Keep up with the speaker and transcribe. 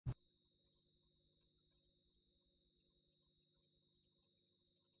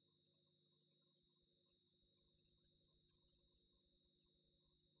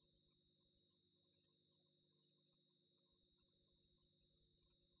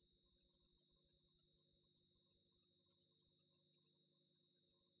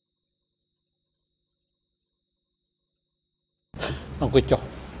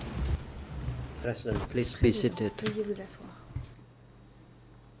President, please be seated. Veuillez vous asseoir.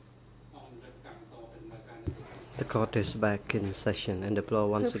 The court is back in session and the floor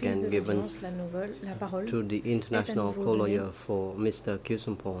once again given to the international co-lawyer for Mr.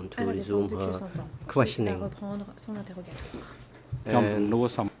 Kyusumpon to resume her questioning. And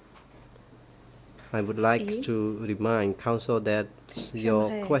I would like to remind counsel that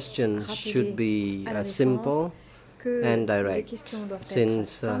your questions should be simple and direct,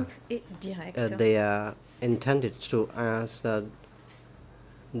 since they are intended to ask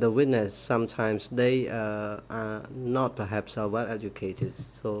the witness. Sometimes they are not perhaps well educated,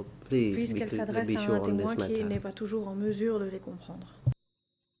 so please puisqu'elle s'adresse be à sure un on témoin this qui matter. n'est pas toujours en mesure de les comprendre.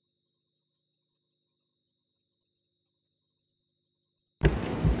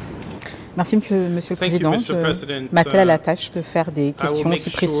 Merci, Monsieur le Président. Je m'attelle à la tâche de faire des questions aussi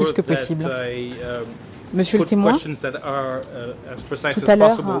précises que possible. Monsieur le témoin, tout à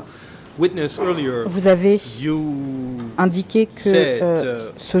l'heure, vous avez indiqué que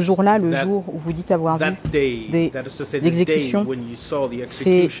ce jour-là, le jour où vous dites avoir vu des exécutions,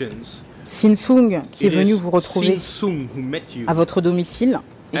 c'est Sin Sung qui est venu vous retrouver à votre domicile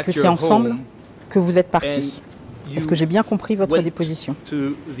et que c'est ensemble que vous êtes partis. Est-ce que j'ai bien compris votre déposition?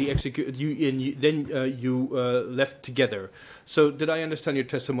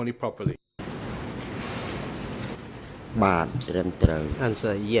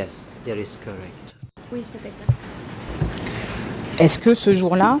 Answer: yes, that is correct. Oui, c'est exact. Est-ce que ce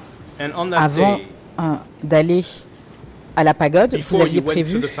jour-là, avant d'aller à la pagode, vous aviez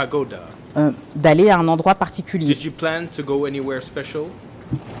prévu d'aller à un endroit particulier?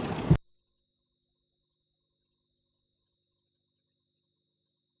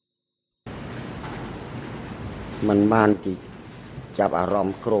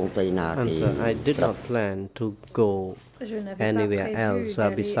 Answer: I did not plan to go anywhere else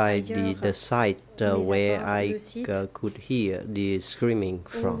besides the site where I could hear the screaming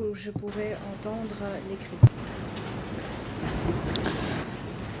from. Où je pouvais entendre les cris.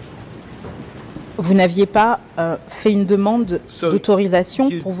 Vous n'aviez pas fait une demande d'autorisation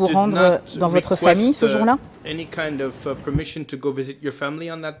pour vous rendre dans votre famille ce jour-là? Any kind of permission to go visit your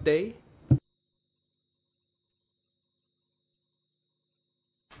family on that day?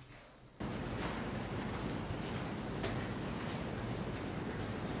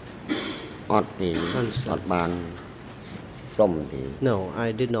 No,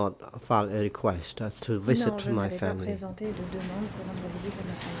 I did not file a request to visit my family. Non, je n'avais pas présenté de demande pour rendre visite à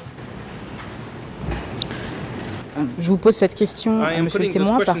ma famille. Je vous pose cette question, monsieur le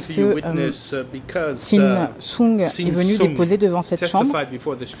témoin, parce que Sin Sung est venu déposer devant cette chambre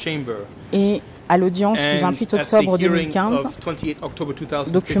et à l'audience du 28 octobre 2015,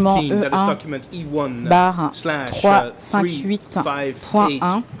 document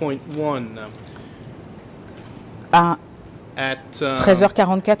E1/358.1 à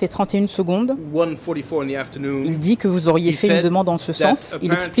 13h44 et 31 secondes, il dit que vous auriez fait une demande en ce sens.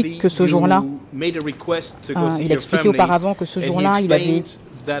 Il explique que ce jour-là, il expliquait auparavant que ce jour-là, il avait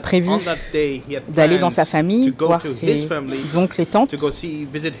prévu d'aller dans sa famille, voir ses oncles et tantes,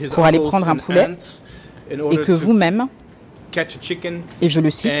 pour aller prendre un poulet, et que vous-même, et je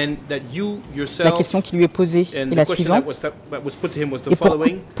le cite, la question qui lui est posée est la suivante, et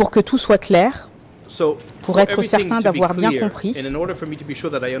pour que tout soit clair, pour être certain d'avoir bien compris,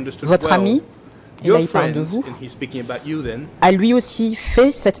 votre ami, et là il parle de vous, a lui aussi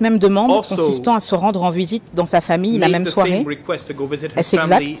fait cette même demande consistant à se rendre en visite dans sa famille la même soirée. Est-ce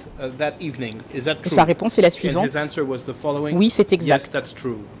exact? Et sa réponse est la suivante: oui, c'est exact.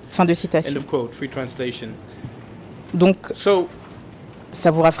 Fin de citation. Donc,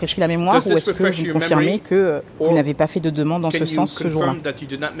 ça vous rafraîchit la mémoire, ou est-ce que vous confirmez que vous n'avez pas fait de demande en ce sens ce jour-là?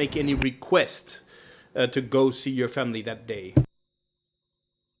 To go see your family that day.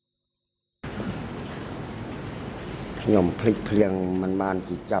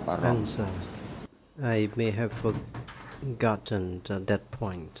 Answer: I may have forgotten that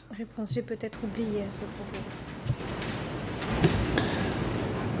point. Réponse: j'ai peut-être oublié à ce propos.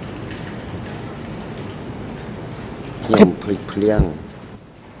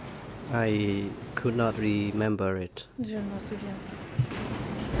 I could not remember it. Je ne m'en souviens pas.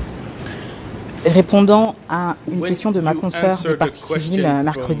 Répondant à une question de ma consoeur du Parti civil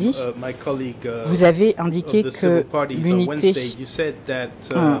mercredi, vous avez indiqué que l'unité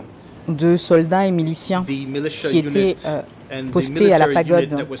de soldats et miliciens qui étaient postés à la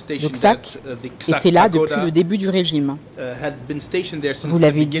pagode d'Oksak était là depuis le début du régime. Vous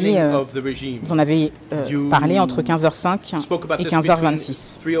l'avez dit, vous en avez parlé entre 15h05 et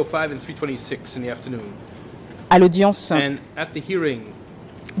 15h26. à l'audience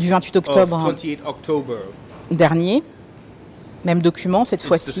du 28 octobre dernier, même document, cette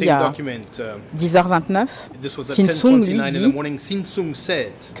fois-ci à 10h29, Sin Sung lui dit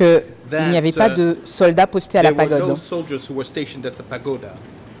qu'il n'y avait pas de soldats postés à la pagode.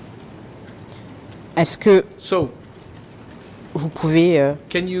 Est-ce que vous pouvez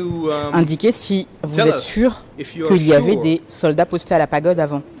indiquer si vous êtes sûr qu'il y avait des soldats postés à la pagode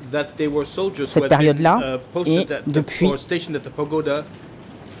avant cette période-là et depuis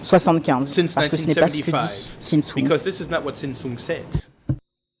 75, parce que ce n'est pas ce que dit Sin Sung.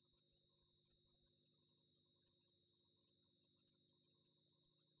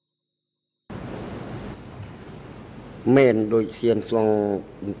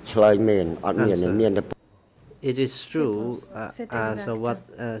 It is true, as what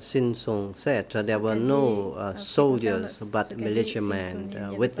Sin Sung said, there were no soldiers but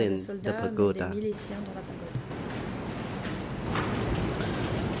militiamen within the pagoda.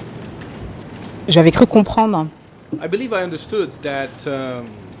 J'avais cru comprendre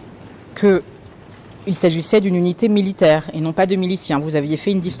que il s'agissait d'une unité militaire et non pas de miliciens. Vous aviez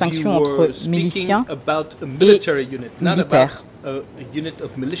fait une distinction entre miliciens et militaires.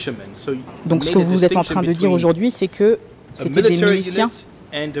 Donc ce que vous êtes en train de dire aujourd'hui, c'est que c'était des miliciens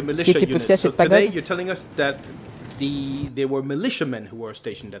qui étaient postés à cette pagode.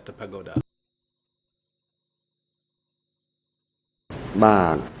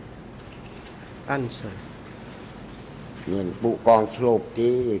 Answer.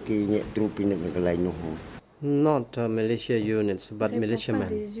 Not militia units, but militiamen. Pas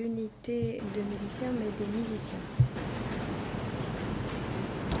des unités de miliciens, mais des miliciens.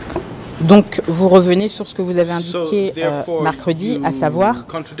 Donc, vous revenez sur ce que vous avez indiqué mercredi, à savoir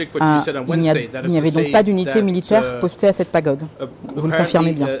il n'y avait donc pas d'unité militaire postée à cette pagode. Vous le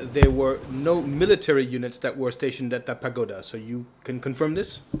confirmez bien.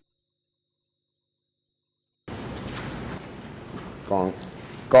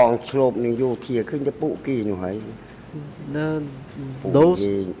 Those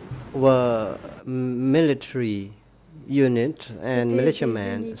were military unit and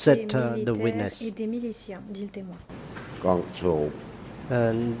militiamen, said the witness. Et des miliciens, dit le témoin.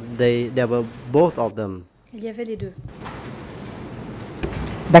 And there were both of them. Il y avait les deux.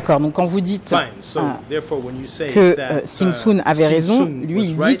 D'accord, donc quand vous dites que Sin Sung avait raison, lui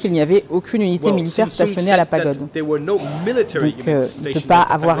il dit qu'il n'y avait aucune unité militaire stationnée à la pagode. Donc il ne peut pas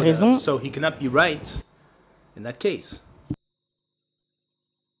avoir raison.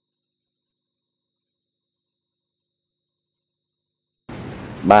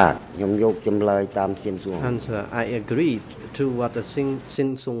 Answer, I agree to what the Sin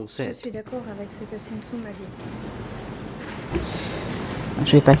Sung said. Je suis d'accord avec ce que Sin Sung a dit.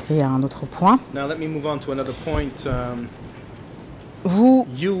 Je vais passer à un autre point. Vous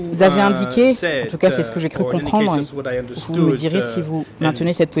avez indiqué, en tout cas c'est ce que j'ai cru comprendre, vous me direz si vous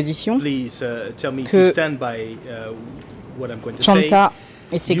maintenez cette position, que Chanta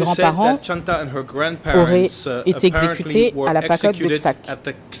et ses grands-parents auraient été exécutés à la pagode de Ksak.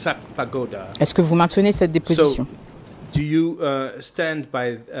 Est-ce que vous maintenez cette déposition?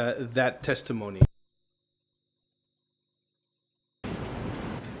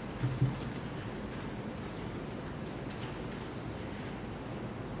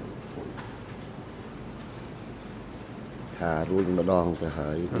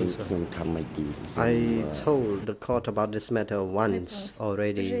 I told the court about this matter once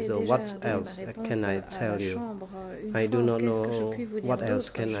already, so what else can I tell you? I do not know what else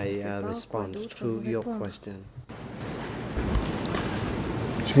can I respond to your question.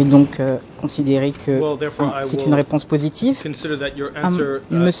 Je vais donc considérer que c'est une réponse positive. Il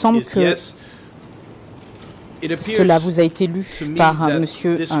me semble que cela vous a été lu par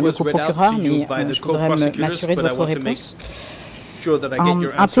monsieur le coprocureur, mais je voudrais m'assurer de votre réponse.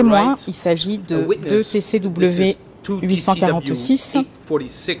 Un témoin, il s'agit de TCW 846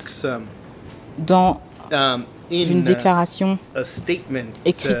 dans une déclaration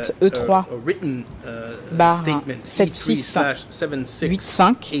écrite E3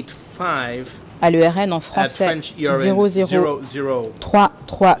 7685 à l'ERN en français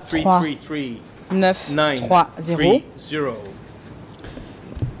 003333930,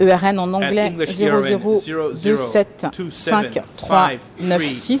 ERN en anglais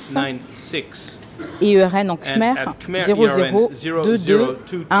 002753996 et ERN en khmer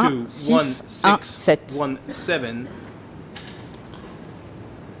 00221617.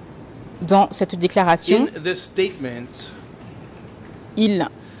 Dans cette déclaration, il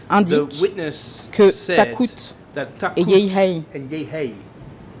indique que Takut et Yeihei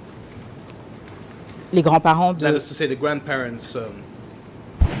les grands-parents de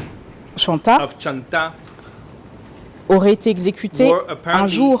Chanta auraient été exécutés un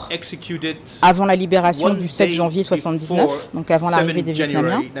jour avant la libération du 7 janvier 1979, donc avant l'arrivée des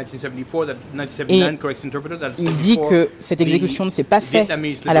Vietnamiens. Et il dit que cette exécution ne s'est pas faite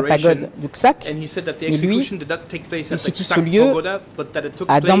à la pagode de Ksak, mais lui, il situe ce lieu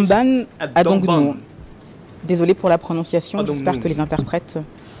à Damban, à Dong Nuon. Désolé pour la prononciation, j'espère que les interprètes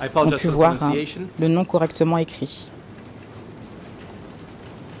ont pu voir le nom correctement écrit.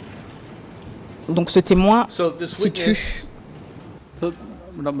 Donc ce témoin situe.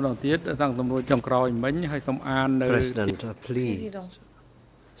 President, please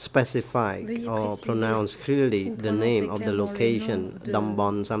specify or pronounce clearly the name of the location,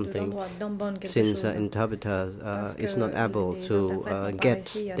 Dambon something, since interpreters is not able to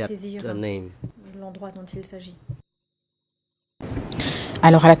get that name. L'endroit dont il s'agit.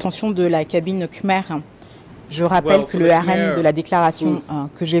 Alors à l'attention de la cabine Khmer, je rappelle que le RN de la déclaration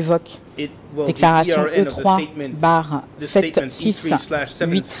que j'évoque, déclaration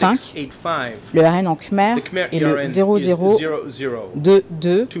E3/7685, le RN en Khmer est le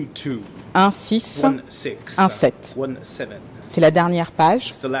 00221617. C'est la dernière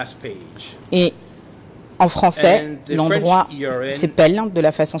page. Et en français, l'endroit s'appelle de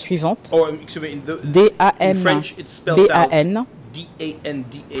la façon suivante: D-A-M-B-A-N,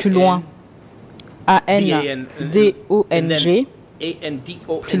 plus loin A-N-D-O-N-G,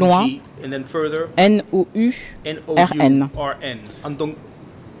 plus loin N-O-U-R-N.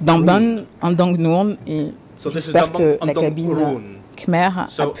 Damban, en Dong Nuon, et j'espère que la cabine Khmer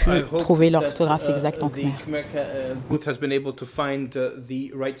a pu trouver l'orthographe exacte en Khmer.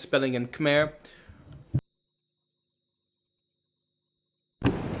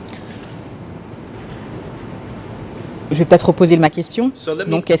 Je vais peut-être reposer ma question.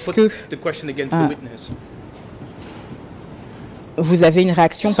 Donc, est-ce que vous avez une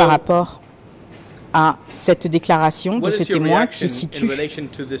réaction par rapport à cette déclaration de ce témoin qui situe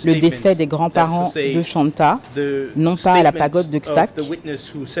le décès des grands-parents de Chanta, non pas à la pagode de Ksak,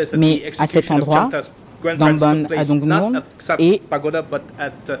 mais à cet endroit, Damban à Dong Nuon, et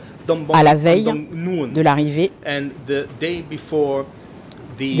à la veille de l'arrivée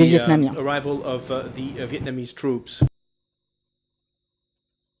des Vietnamiens.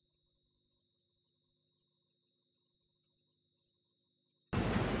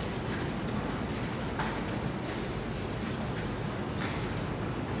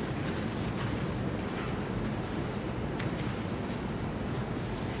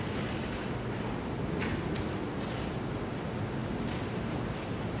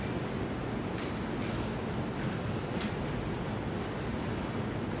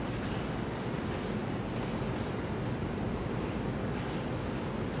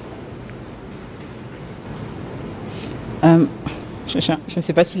 Je ne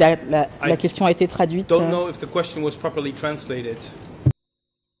sais pas si la question a été traduite. Don't know if the question was properly translated.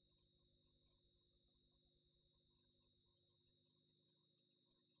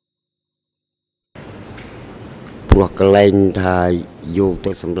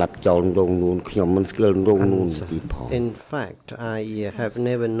 In fact, I have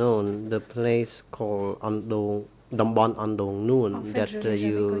never known the place called Dambon Andong Nuon, that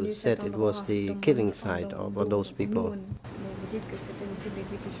you said it was the killing site of those people. Vous dites que c'était le site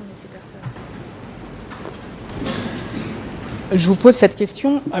d'exécution de ces personnes. Je vous pose cette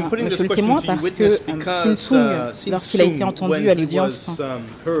question, monsieur le témoin, parce que Sin Sung, lorsqu'il a été entendu à l'audience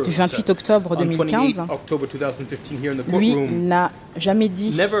du 28 octobre 2015, lui n'a jamais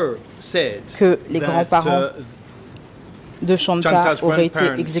dit que les grands-parents de Chanta auraient été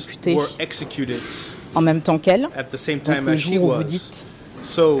exécutés en même temps qu'elle. Donc le jour où vous dites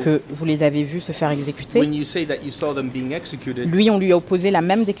que vous les avez vus se faire exécuter, lui, on lui a opposé la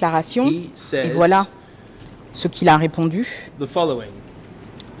même déclaration, et voilà ce qu'il a répondu.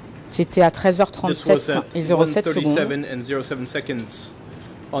 C'était à 13h37 et 07 secondes.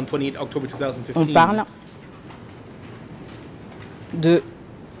 On parle de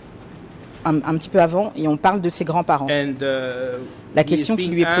un petit peu avant, et on parle de ses grands-parents. La question qui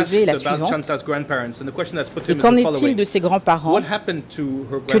lui est posée est la suivante: et qu'en est-il de ses grands-parents?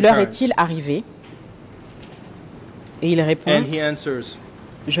 Que leur est-il arrivé? Et il répond: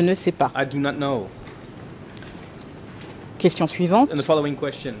 je ne sais pas. Question suivante: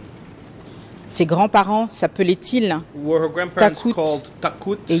 ses grands-parents s'appelaient-ils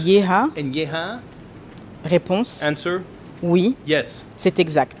Takut et Yeha? Réponse: oui, c'est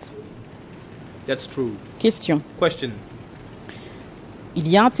exact. Question: il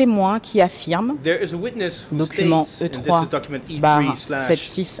y a un témoin qui affirme, document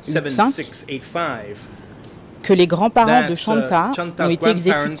E3/7685, que les grands-parents de Chanta ont été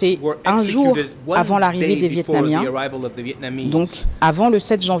exécutés un jour avant l'arrivée des Vietnamiens, donc avant le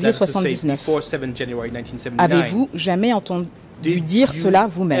 7 janvier 1979. Avez-vous jamais entendu dire cela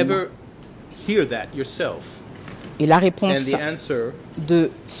vous-même? Et la réponse de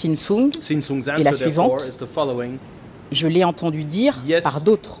Sin Sung est la suivante. Je l'ai entendu dire par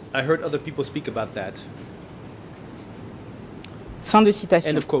d'autres. Fin de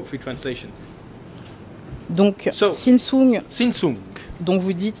citation. Donc, Sin Sung, dont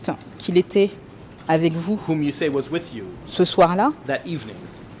vous dites qu'il était avec vous ce soir-là,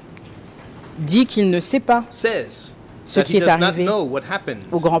 dit qu'il ne sait pas ce qui est arrivé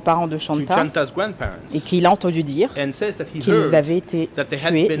aux grands-parents de Chanta et qu'il a entendu dire qu'ils avaient été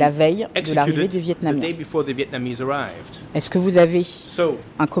tués la veille de l'arrivée des Vietnamiens. Est-ce que vous avez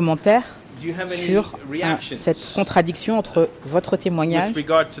un commentaire sur cette contradiction entre votre témoignage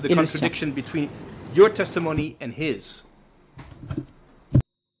et le sien?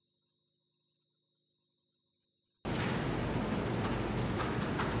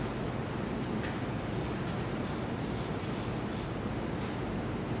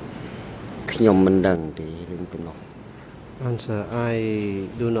 Answer: I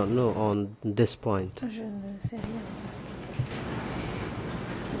do not know on this point. Je ne sais rien à ce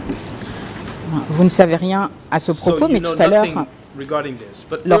propos. Vous ne savez rien à ce propos, mais tout à l'heure,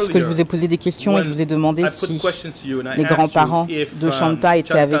 lorsque je vous ai posé des questions et je vous ai demandé si les grands-parents de Chanta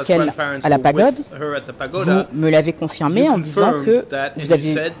étaient avec elle à la pagode, vous me l'avez confirmé en disant que vous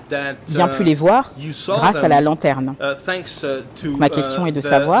avez bien pu les voir grâce à la lanterne. Ma question est de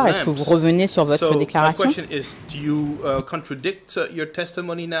savoir, est-ce que vous revenez sur votre déclaration?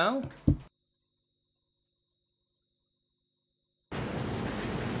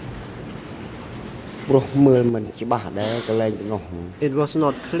 It was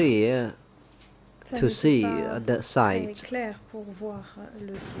not clear to see the site. Clair pour voir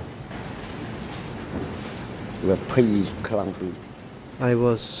le site. I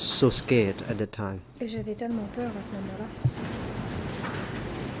was so scared at the time. Et j'avais tellement peur à ce moment-là.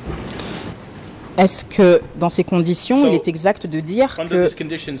 Est-ce que dans ces conditions, il est exact de dire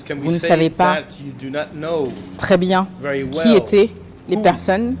que vous ne savez pas très bien qui étaient les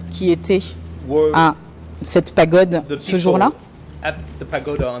personnes qui étaient à cette pagode ce jour-là?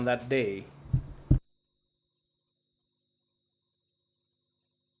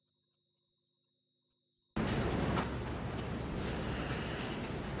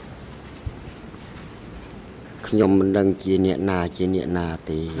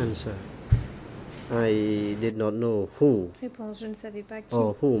 Answer: I did not know who Réponse: je ne savais pas qui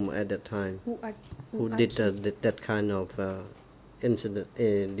or whom at that time who did that kind of incident,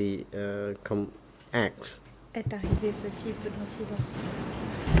 the acts. Est arrivé ce type d'incident.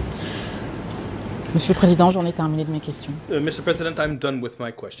 Monsieur le Président, j'en ai terminé de mes questions. Mr. President, I'm done with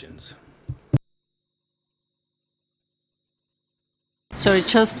my questions. Sorry,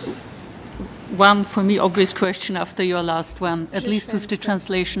 just one for me obvious question after your last one, at least with the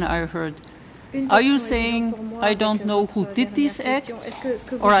translation I heard. Are you saying I don't know who did these acts,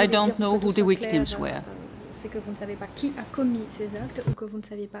 or I don't know who the victims were? C'est que vous ne savez pas qui a commis ces actes ou que vous ne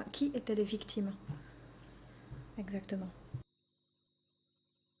savez pas qui étaient les victimes. Exactement.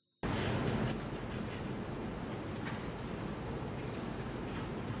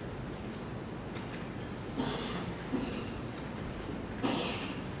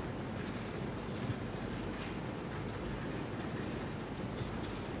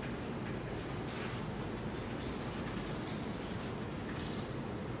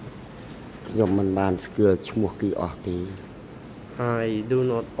 I do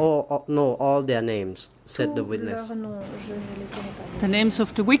not know all their names, said the witness. The names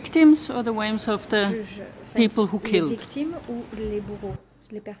of the victims or the names of the people who killed? Les victimes ou les bourreaux,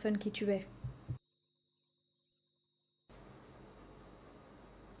 les personnes qui tuaient?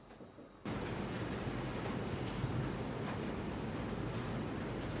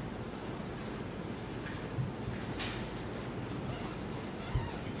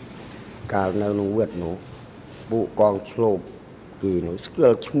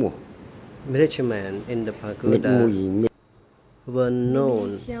 Militiamen in the pagoda were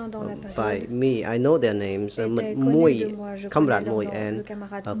known by me. I know their names. Mui, Kamrat Mui and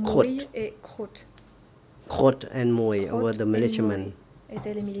Khot. Khot and Mui were the militiamen.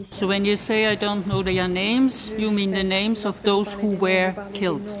 So when you say I don't know their names, you mean the names of those who were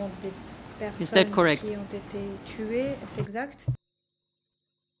killed. Is that correct?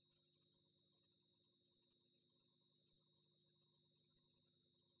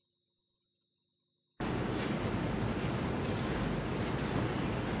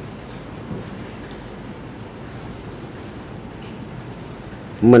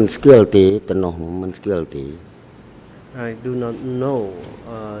 I do not know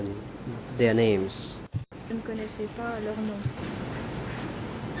their names. Je ne connaissais pas leur nom.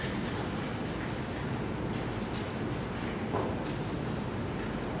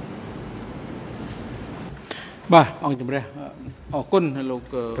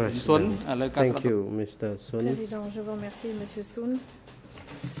 Thank you, Mr. Sun. Président, je vous remercie, Monsieur Sun.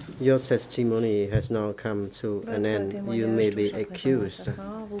 Your testimony has now come to an end. You may be accused.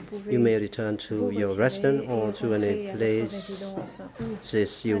 You may return to your residence or to any place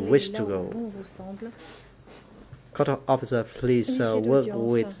you wish to go. Court officer, please work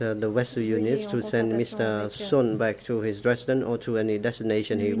with the vessel units to send Mr. Sun back to his residence or to any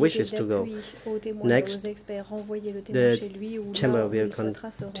destination he wishes to go. Next, the chamber will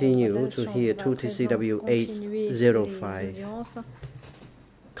continue to hear 2TCW 805.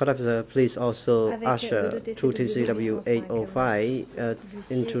 Court officer, please also usher 2TCW 805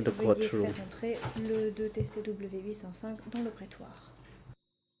 into the courtroom. Le 2TCW 805 dans le prétoire.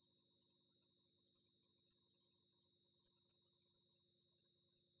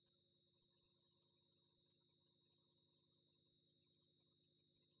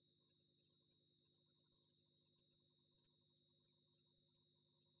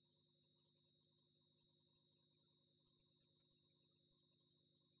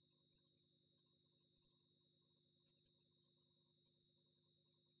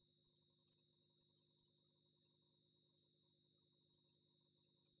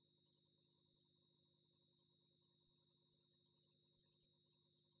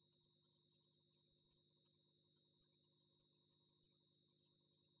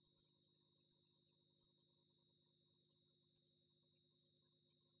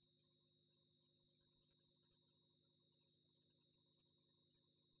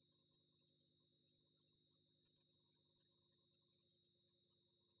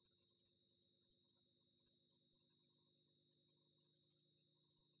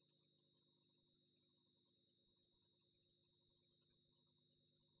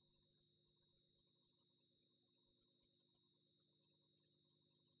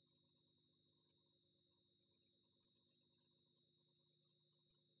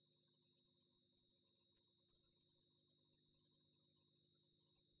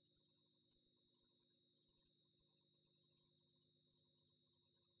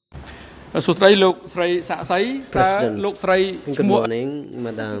 Good morning,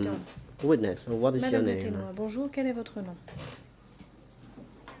 Madam Witness. What is your name? Bonjour, quel est votre nom?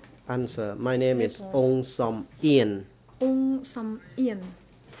 Answer. My name is Ong Som Ian. Ong Som Ian.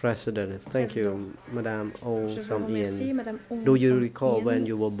 President. Thank you, Madam Ong Som Ian. Do you recall when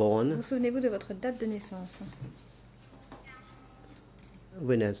you were born? Vous souvenez-vous de votre date de naissance?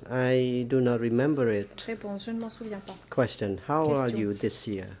 Witness. I do not remember it. Réponse. Je ne m'en souviens pas. Question. How are you this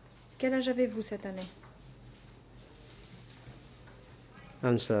year? Quel âge avez-vous cette année?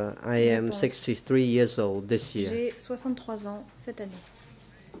 Answer. I am 63 years old this year. J'ai 63 ans cette année.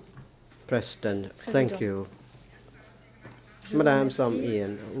 President. Thank you. Madame Som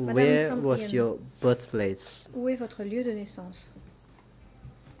Ian, where was your birthplace? Où est votre lieu de naissance?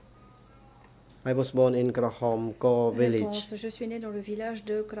 I was born in Krahom Kaur village. Je suis né dans le village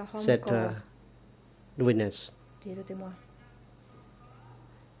de Krahom Said Kaur. Witness. Dit le témoin.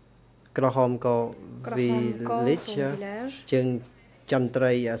 Krahom Kaur village.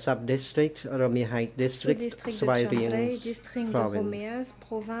 Chantray sub-district, Rami Heights district, Svay Rieng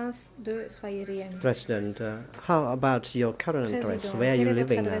province de Svay Rieng. President, how about your current address? Where are you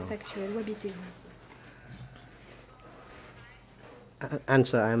living now? Où habitez-vous?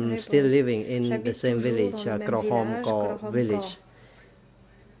 Answer, I'm still living in the same village, Krahom Kaur village.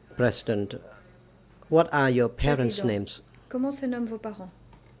 President, what are your parents' names? Comment se nomment vos parents?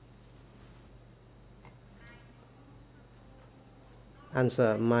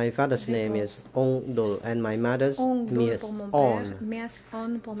 Answer, my father's name is Ong Dol and my mother's is On.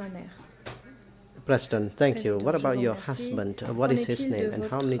 Pour ma mère. President, thank you. What about your husband? What is his name and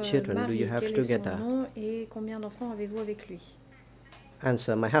how many children do you have together? Et combien d'enfants avez-vous avec lui?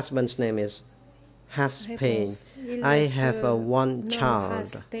 Answer, my husband's name is Has Payne. I have one child.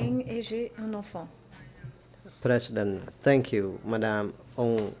 Has Payne et j'ai un enfant. President, thank you, Madame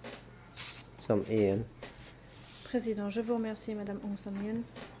Ong Som Ian. Président, je vous remercie, Madame Ong Som Ian.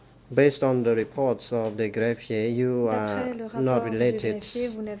 Based on the reports of the greffier, you are not related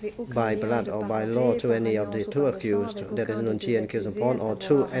by blood or by law to any of the two accused, that is Nunchi and Kyusapon, or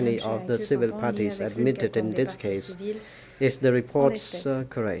to any of the civil parties admitted in this case. Is the reports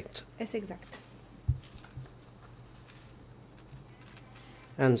correct? Est-ce exact?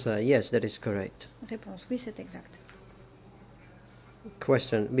 Answer, yes, that is correct. Réponse, oui, c'est exact.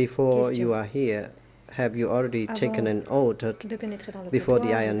 Question. Before you are here, have you already taken an oath before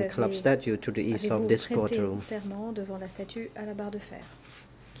the Iron Club statue to the east of this courtroom? Serment devant la statue à la barre de fer,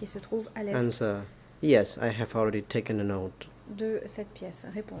 qui se trouve à l'est. Answer. Yes, I have already taken an oath. De cette pièce.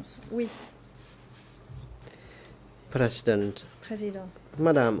 Réponse. Oui. Président.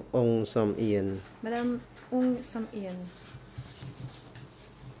 Madame Ong Som Ian. Madame Ong Som Ian.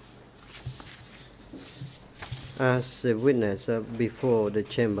 As a witness before the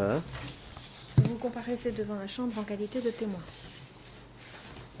chamber. Vous comparaissez devant la chambre en qualité de témoin.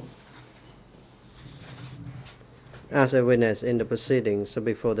 As a witness in the proceedings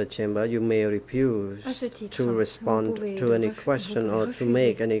before the chamber, you may refuse to respond to any question or to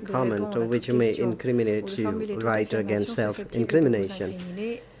make any comment which may incriminate you, right against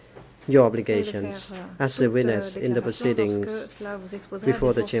self-incrimination. Your obligations. As a witness in the proceedings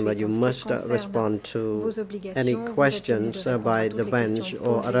before the chamber, you must respond to any questions by the bench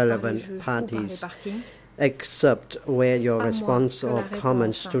or relevant parties, except where your response or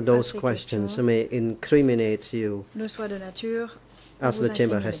comments to those questions may incriminate you, as the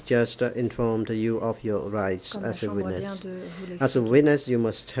chamber has just informed you of your rights as a witness. As a witness, you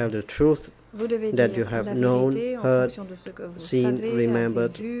must tell the truth that you have known, heard, seen,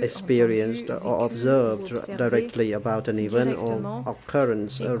 remembered, experienced, or observed directly about an event or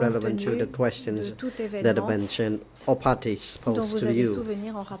occurrence relevant to the questions that the bench or parties pose to you.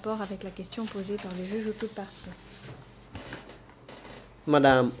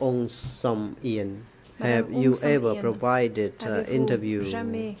 Madame Ong Som Ian, have you ever provided interviews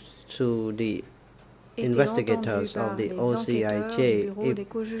to the investigators of the OCIJ?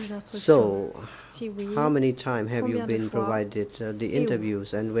 If so, how many times have you been provided the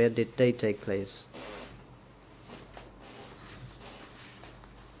interviews and where did they take place?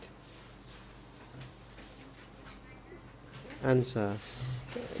 Answer.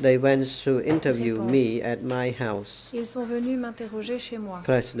 They went to interview me at my house. Ils sont venus m'interroger chez moi.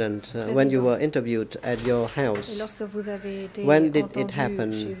 President, when you were interviewed at your house, when did it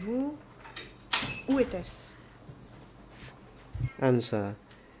happen? Chez vous, où était-ce? Answer.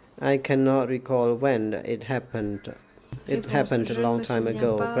 I cannot recall when it happened. It happened a long time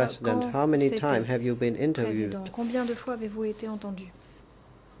ago. President, how many times have you been interviewed? Combien de fois avez-vous été entendu?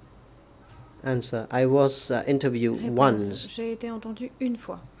 Answer. I was interviewed once. J'ai été entendu une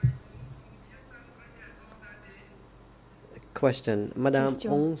fois. Question. Madame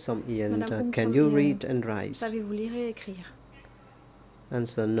Ong Som Ian, can you read and write? Savez-vous lire et écrire?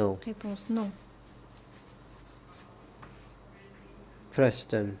 Answer. No. Réponse. Non.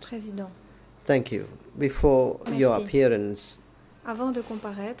 Président. Thank you. Before your appearance, avant de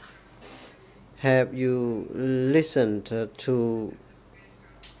comparaître, have you listened to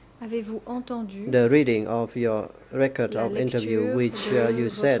avez-vous entendu the reading of your record of interview, which you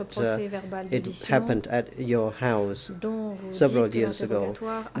said it happened at your house several years ago?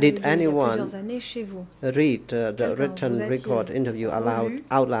 Did anyone read the written record interview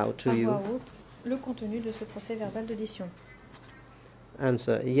out loud to you? Le contenu de ce procès verbal d'audition.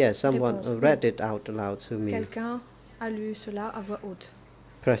 Answer. Yes, someone read it out loud to me. Quelqu'un a lu cela à voix haute.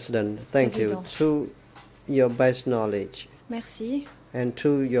 President, thank you. To your best knowledge. Merci. And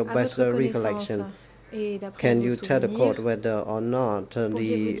to your best recollection, can you tell the court whether or not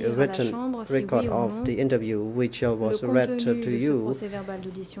the written record of the interview which was read to you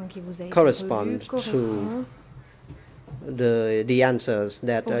correspond to the answers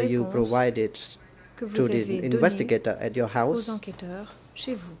that you provided to the investigator at your house? Answer.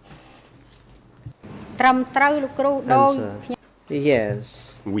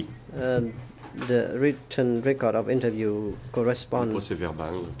 Yes. Oui. The written record of interview corresponds to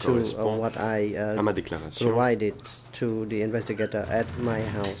what I provided to the investigator at my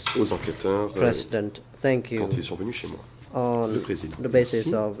house. Aux enquêteurs, President, thank you. Quand ils sont venus chez moi. On the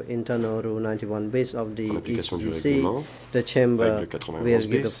basis of internal rule 91 base of the ECC, the chamber will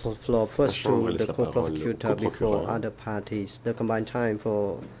give the floor first to the co-prosecutor before other parties. The combined time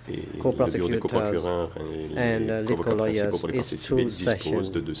for co-prosecutors and legal lawyers is 2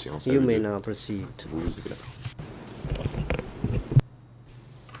 sessions. You may now proceed.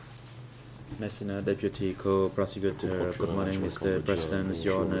 Messina, Deputy Co-Prosecutor, good morning, Mr. President,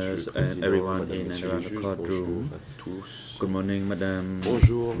 Your Honors, and everyone in and around the courtroom. Good morning, Madam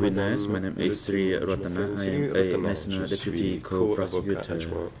Witness. My name is Sri Ratana. I am a Messina Deputy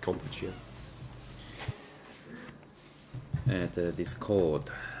Co-Prosecutor at this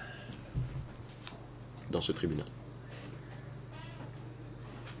court. Dans ce tribunal.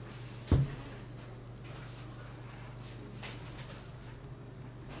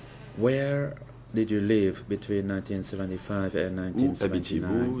 Where did you live between 1975 and 1979? Où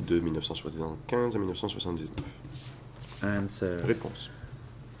habitiez-vous de 1975 à 1979? Answer. Réponse.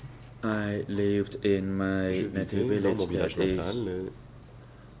 I lived in my native village, mon village natal,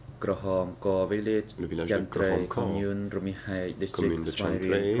 Krahomkor village, le village de Jantre, Krahomkor, commune Rumihai, commune district de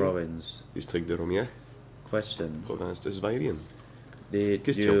Svayrian Chantre, province. district de Romieh, Question. province de Svayrian. Did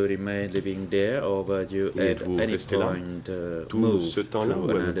Question. you remain living there or were you at Êtes-vous any resté là point tout moved ce temps-là to ou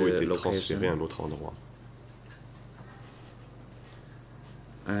avez-vous another été location? transféré à un autre endroit?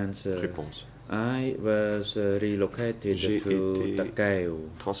 Answer. Réponse. I was relocated J'ai to été Takeo.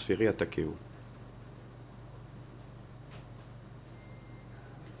 transféré à Takeo.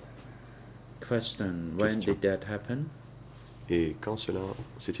 Question. When Question. did that happen? Et quand cela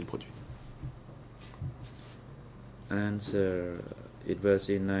s'est-il produit? Answer. It was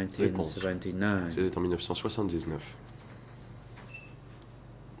in 1979. C'était en 1979.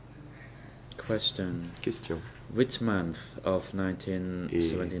 Question. Question. Which month of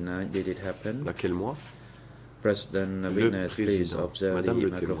 1979 did it happen? Laquelle mois? President Le Witness, please président. observe Madame the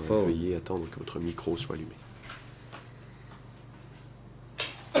le témoin, microphone. veuillez attendre que votre micro soit allumé.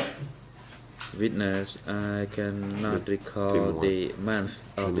 Witness, I cannot recall témoin. the month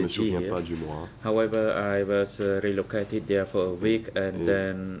Je of ne me the souviens year. pas du mois However, I was relocated there for a week and Et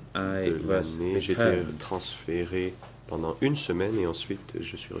then I de was l'année. J'ai été returned. transféré pendant une semaine et ensuite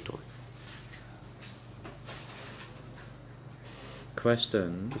je suis retourné.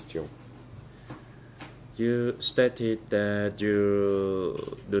 Question. Question. You stated that you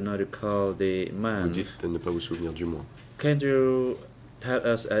do not recall the Vous month. dites de ne pas vous souvenir du mois. Can you tell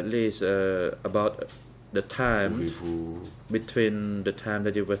us at least about the time Pouvez-vous between the time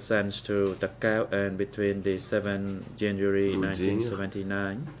that you were sent to Takao and between the 7th January Vous dire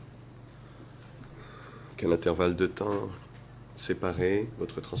 1979? quel intervalle de temps séparait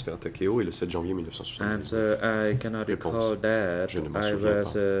votre transfert à Takeo et le 7 janvier 1979? Answer, I cannot Réponse. recall that. Je ne m'en I souviens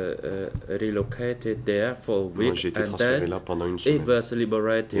was relocated there for a Moi, week j'ai été and transféré then là pendant une it semaine. was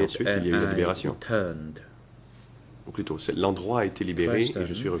liberated Et ensuite, il y a eu la and I libération. returned. Ou plutôt, l'endroit a été libéré Question. et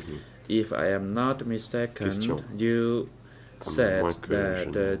je suis revenu. If I am not mistaken, Question. you À said moins que je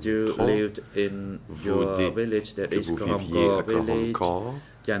that ne me you trompe, lived in vous your dites village, that que is vous viviez à Krahomkor village, Krahomkor,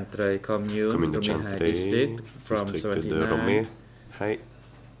 Jantre commune, commune de Rumihai Chantre, district, from district de 79 Romieh,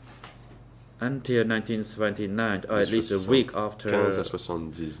 until 1979, or at least a week after 15 à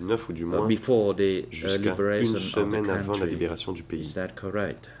 79 ou du moins before the jusqu'à liberation une of the semaine avant la country. libération du Is pays. that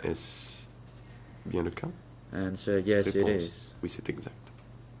correct? Est-ce bien le cas? Answer, yes, it Réponse. is. Oui, c'est exact.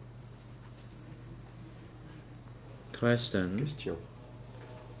 Question. Question.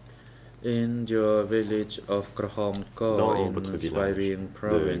 In your village of Krahomkor Dans in votre village Svayrian de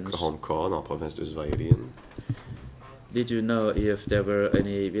province, Krahomkor, dans la province de Svayrian, did you know if there were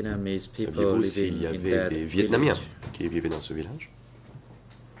any Vietnamese people saviez-vous s'il living y in avait that des Vietnamiens village? qui vivaient dans ce village?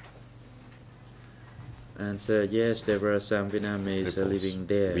 Answer, yes, there were some Vietnamese Réponse. living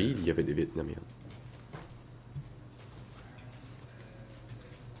there. Oui, il y avait des Vietnamiens.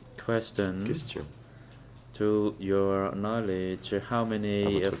 Question. Question. To your knowledge, how À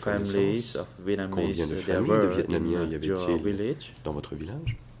many votre families connaissance, of Vietnamese combien de there familles de were Vietnamiens y in your avait-il village? dans votre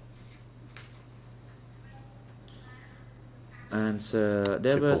village? Answer,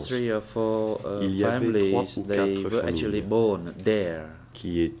 there were Réponse. 3 or 4 Il y avait 3 families. ou They 4 were actually familles born there.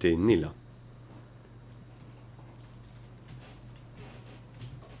 qui étaient nés là.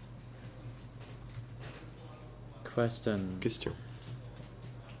 Question. Question.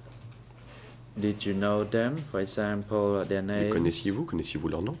 Did you know them? For example, their Les names? connaissiez-vous? Connaissiez-vous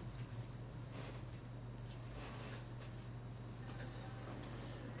leur nom?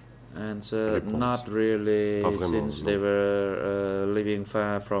 Answer, Réponse. not really, Pas vraiment, since non. they were living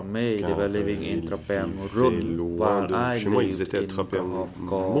far from me. They Car were living in ils Tropem vivaient Run, loin while de I chez moi. Ils lived étaient à in Tropem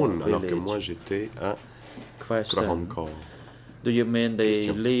Krahomkor Mun, alors que village. moi j'étais à Question. Krahomkor. Do you mean they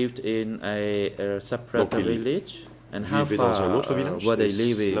Question. lived in a separate Donc, ils village? And how Vivaient dans un far autre village? were they C'est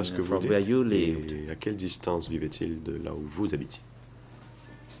living là ce que vous from where dites? you lived? Et à quelle distance vivaient-ils de là où vous habitiez?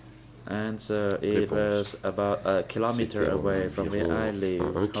 Answer, it Réponse. was about a kilometer C'était away from where I environ lived.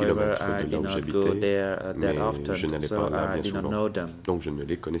 1 However, kilomètre I de did là où not go j'habitais, there mais that often, je n'allais so pas là I bien did not souvent. know them. Donc je ne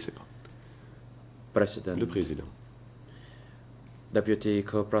les connaissais pas. President. Le président. Deputy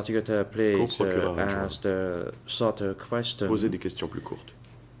co-prosecutor, please Co-procureur adjoint. ask the shorter question. Posez des questions plus courtes.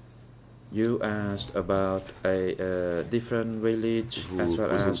 You asked about a different village Vous as well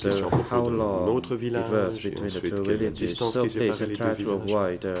posez une as question à propos how d'un long autre it village was et between the ensuite two quelle est la villages. distance So qui please sépare les try deux to villages.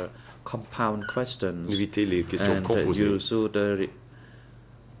 avoid compound questions. Évitez les questions And composées. you should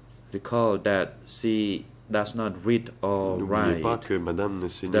recall that does not read or N'oubliez pas write que Madame ne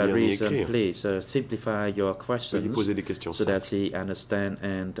sait ni the lire ni reason, écrire. please simplify your Veuillez poser des questions questions so that simples she understand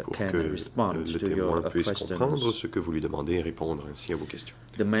and pour can que respond le to témoin your puisse comprendre questions. ce que vous lui demandez et répondre ainsi à vos questions.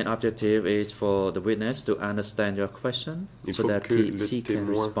 The main objective is for the witness to understand your question Il so faut that que le she can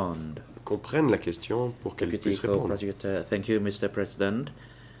témoin respond. comprenne la question pour qu'elle Deputy puisse répondre. Co-Prosecutor, thank you, Mr. President.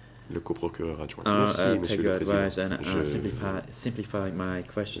 Le coprocureur adjoint. Merci, Monsieur Take le your advice Président. and Je simplify my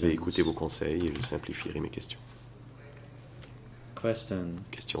questions. vais écouter vos conseils et je simplifierai mes questions. Question.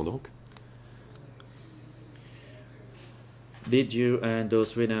 Question donc. Did you and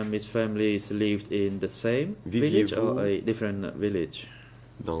those Vietnamese families lived in the same village or a different village?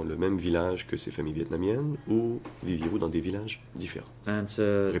 Dans le même village que ces familles vietnamiennes ou viviez-vous dans des villages différents?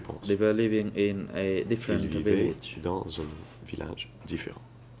 Answer. Réponse. They were living in a different Ils vivaient village. dans un village différent.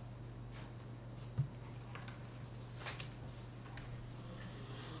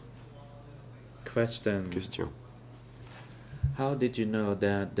 Question. How did you know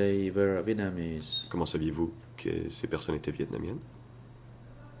that they were Vietnamese? Comment saviez-vous que ces personnes étaient vietnamiennes?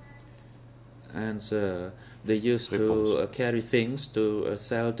 Answer. They used to carry things to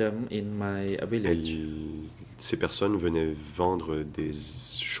sell them in my village. Ces personnes venaient vendre des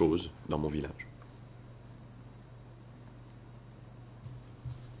choses dans mon village.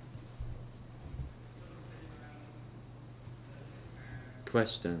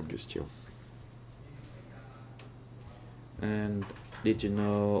 Question. And did you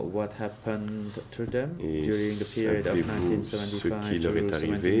know what happened to them Et during the period of savez-vous ce 1975 qui leur est to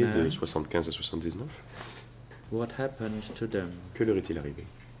arrivé de 79? 75 à 79? What happened to them? Que leur est-il arrivé?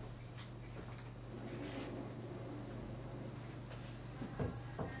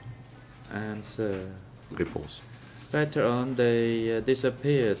 Answer. Réponse. Later on, they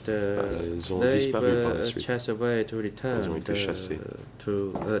disappeared. Ils ont They disparu par la were suite. chased away to return Ils ont été chassés.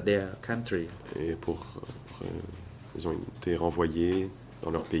 to their country. Et ils ont été renvoyés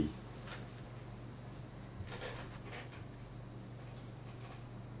dans leur pays.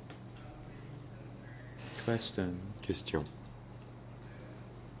 Question.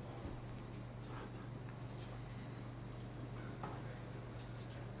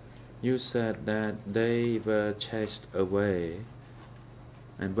 You said that they were chased away.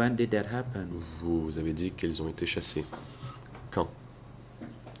 And when did that happen? Vous avez dit qu'ils ont été chassés. Quand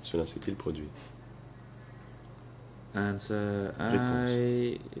cela s'est-il produit? Answer.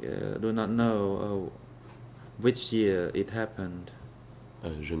 I do not know which year it happened.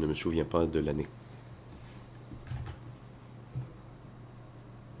 Je ne me souviens pas de l'année.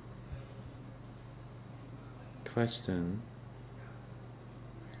 Question.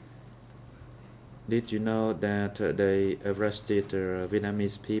 Did you know that they arrested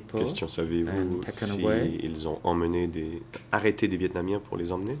Vietnamese people? Question, savez-vous si ils ont arrêté des Vietnamiens pour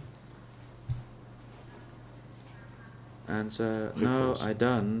les emmener? Answer. No, I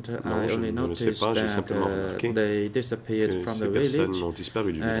don't. Non, I only noticed that they disappeared from the village,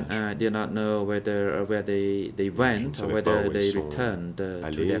 and I did not know where they went or whether they returned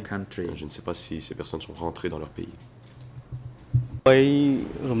to their country. Je ne sais pas si ces personnes sont rentrées dans leur pays. In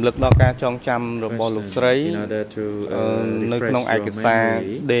order to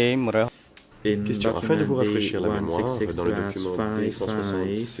Question. Afin de vous rafraîchir la mémoire, dans le document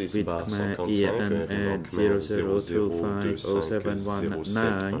D166/55, donc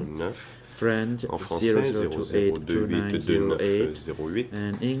 00250719, en français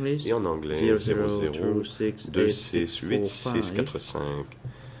 00282908 et en anglais 00268645.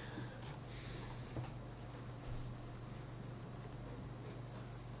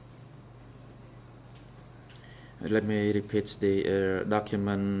 Let me repeat the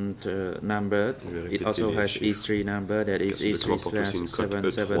document number. It also has E3 number, that is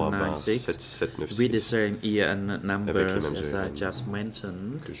E3/7796, with the same year and numbers as I just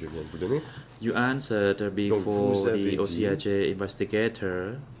mentioned. You answered before the OCIJ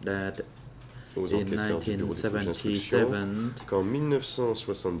investigator that in 1977,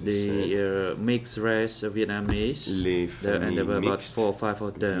 the mixed race Vietnamese, and there were about 4 or 5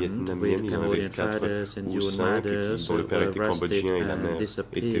 of them, with Cambodian fathers and Yuen mothers, were arrested and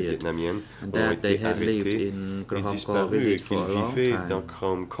disappeared, and that they had lived in Krahom Kor village for a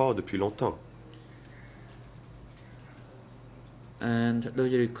long time. And do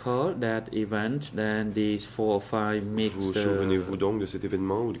you recall that event? Then these 4 or 5 mixed souvenez-vous donc de cet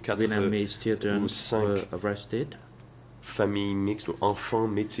événement où 4 ou 5 were arrested? Familles mixtes ou enfants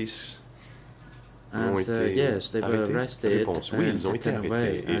métis ont été yes, they were arrested. Réponse. Oui, ils ont été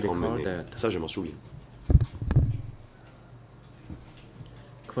arrêtés et emmenés. Ça, je m'en souviens.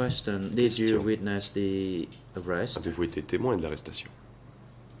 Question. Did you witness the arrest? Avez-vous été témoin de l'arrestation?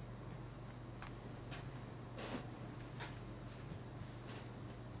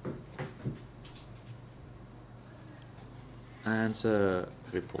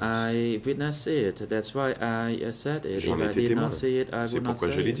 Réponse. I witnessed it. That's why I said it. J'en If I étais did témoin. not see it, I C'est would not pourquoi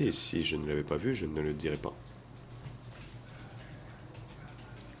je say l'ai it. dit. Si je ne l'avais pas vu, je ne le dirais pas.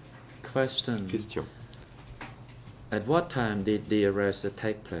 Question. At what time did the arrest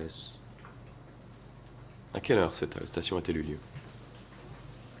take place? À quelle heure cette arrestation a-t-elle eu lieu?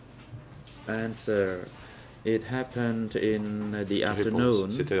 Answer. It happened in the afternoon,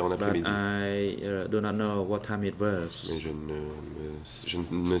 c'était en après-midi. but I do not know what time it was. Mais je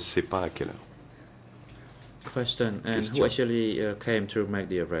ne sais pas à quelle heure. Question. And who actually came to make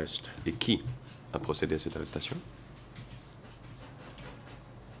the arrest? Et qui a procédé à cette arrestation?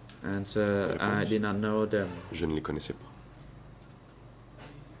 Answer. I did not know them. Je ne les connaissais pas.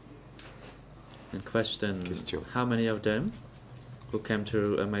 And question. How many of them who came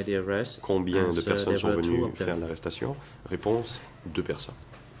to make the arrest? Combien de personnes sont venues faire l'arrestation? Réponse, 2 personnes.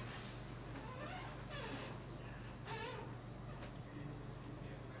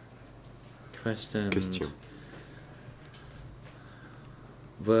 Question.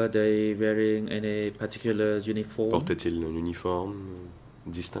 Were they wearing any particular uniform? Portaient-ils un uniforme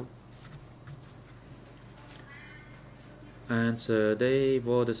distinct? Answer. They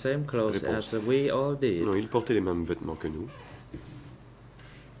wore the same clothes as we all did. Non, ils portaient les mêmes vêtements que nous.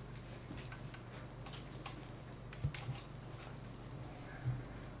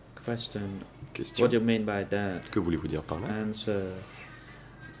 Question. Question. What do you mean by that? Que voulez-vous dire par là? Answer.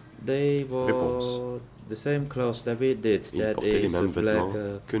 They wore the same clothes that we did. Ils portaient les mêmes vêtements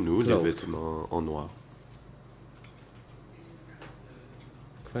que nous, les vêtements en noir.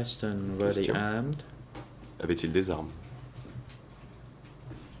 Question. Were they armed? Avaient-ils des armes?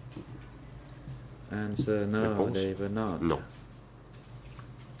 Answer. No, Réponse. they were not. Non.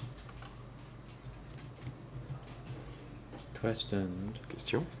 Question.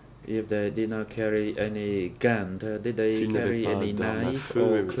 If they did not carry any gun, did they carry any knife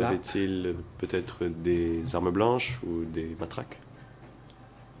or club? Avaient-ils peut-être des armes blanches ou des matraques?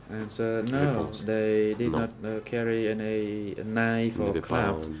 Answer. No, they did not carry any knife or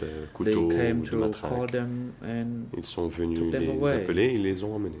club. They came to call them and ils sont venus took them les away. appeler, ils les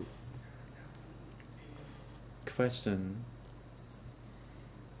ont emmenés.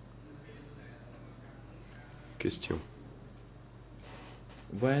 Question.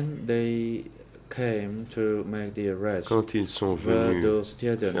 When they came to make the arrest, quand ils sont venus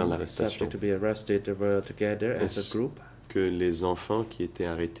faire l'arrestation, to be arrested were together as a group? Que les enfants qui étaient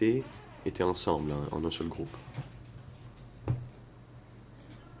arrêtés étaient ensemble, en un seul groupe?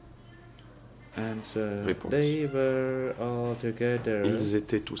 Réponse. They were all together. Ils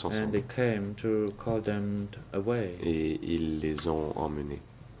étaient tous ensemble. And they came to call them away. Et ils les ont emmenés.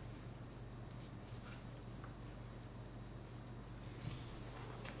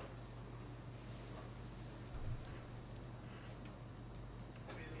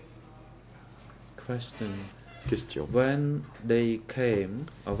 Question. When they came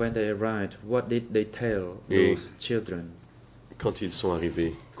or when they arrived, what did they tell those children? Quand ils sont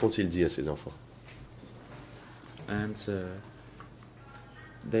arrivés, qu'ont-ils dit à ces enfants? Answer.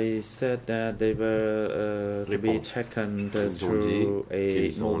 They said that they were to be taken through a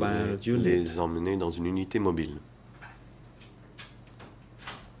mobile unit. Les emmener dans une unité mobile.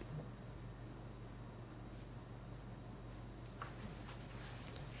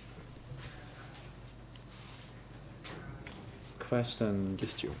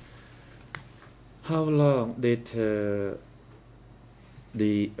 Question. How long did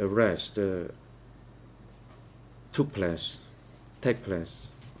the arrest take place?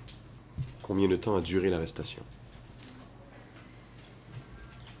 Combien de temps a duré l'arrestation?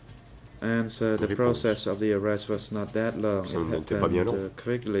 Answer. The process of the arrest was not that long. It happened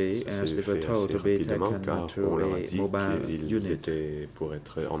quickly as they were told to be taken to a mobile unit. Étaient pour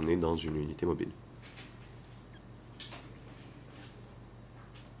être emmenés dans une unité mobile.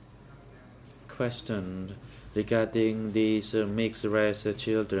 Question regarding these mixed race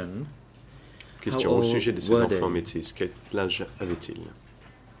children. Question au sujet de ces enfants métis. Quel âge avaient-ils?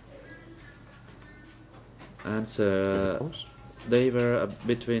 Answer. They were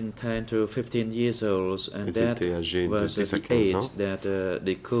between 10 to 15 years old, and that was the age that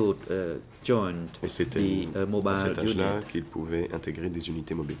they could join the mobile unit. C'est à cet âge-là qu'ils pouvaient intégrer des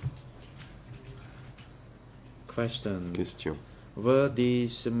unités mobiles. Question. Were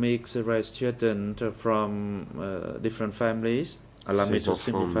these mixed race children from different families? Allow me to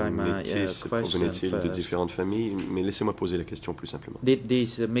simplify my question first. De différentes familles, mais laissez-moi poser la question plus simplement. Did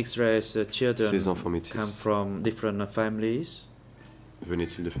these mixed race children Ces enfants métis come from different families?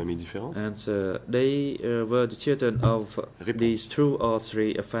 Venaient-ils de familles différentes? And they were the children of these 2 or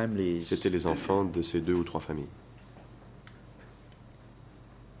 3 families. C'étaient les enfants de ces 2 ou 3 familles.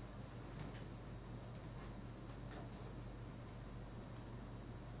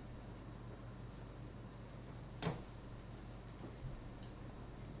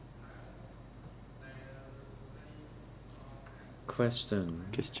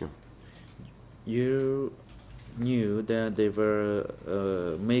 Question. You knew that they were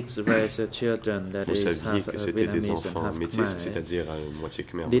mixed race children, that Vous is saviez half que c'était des Vietnamese and enfants half métis, Khmer. c'est-à-dire moitié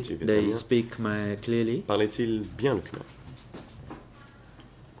Khmer, Did moitié they vietnamien. speak Khmer clearly? Parlaient-ils bien le Khmer?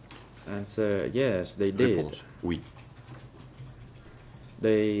 Answer, yes, they did. Réponse, oui.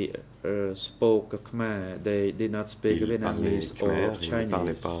 They spoke Khmer. They did not speak Ils parlaient Vietnamese Khmer, or ils ne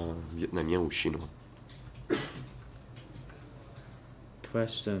parlaient Chinese. pas vietnamien ou chinois.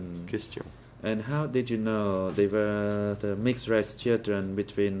 Question. And how did you know they were the mixed race children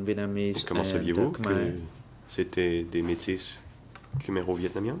between Vietnamese Et comment and saviez-vous Khmer? que c'était des métis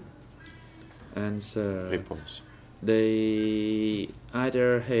khmero-vietnamiens? Answer. Réponse. They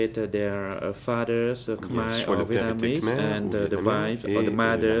either hate their fathers, Khmer soit or le père était Vietnamese, Khmer and ou the vietnamien, wife et or the la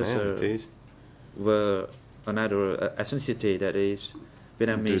mothers mère était were another ethnicity, that is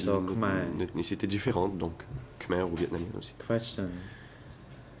Vietnamese or d'une Khmer. ethnicité différente, donc Khmer ou vietnamien aussi.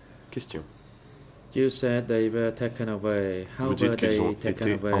 Question. You said they were taken away. How Vous dites were qu'ils ont they taken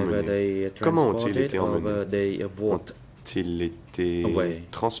été away? Were emmenés. they Comment ont-ils transported été or emmenés? were they walked? Ont-ils été Away.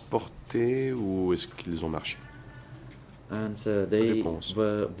 transportés ou est-ce qu'ils ont marché? Answer, they Réponse.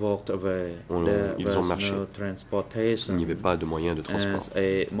 were walked away. Ils There ont was marché. no transportation. Il n'y avait pas de moyen de transport. As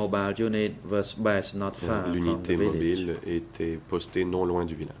a mobile unit was based not far from the L'unité village. mobile était postée non loin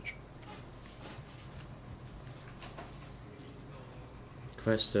du village.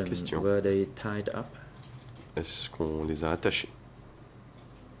 Question. Were they tied up? Est-ce qu'on les a attachés?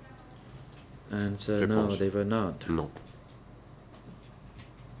 Answer, no, Réponse. they were not. Non.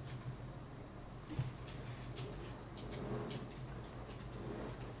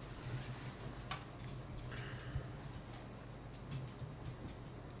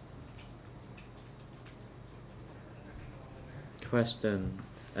 Question.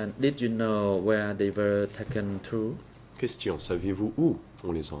 And did you know where they were taken to? Question. Saviez-vous où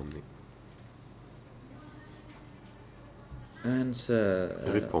on les a emmenés? Answer.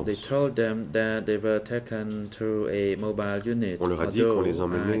 Réponse. They told them that they were taken to a mobile unit. On leur a dit qu'on les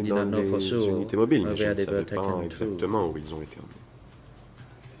emmenait I did dans not know for des sure unités mobiles, mais je where ne they were savais pas taken to. exactement où ils ont été emmenés.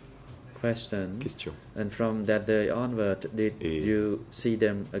 Question. And from that day onward, did Et you see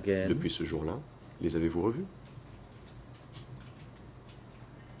them again? Depuis ce jour-là, les avez-vous revus?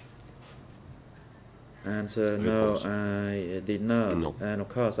 Answer, no, Réponse. I did not. Non. And of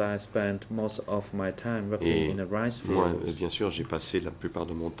course, I spent most of my time working Et in the rice moi, fields. bien sûr, j'ai passé la plupart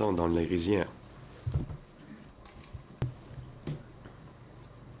de mon temps dans les rizières.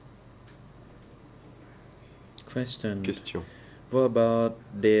 Question. What about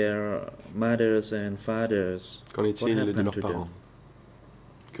their mothers and fathers? Qu'en What est-il de happened leurs to parents?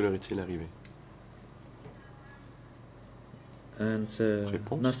 them? Que leur est-il arrivé? Answer,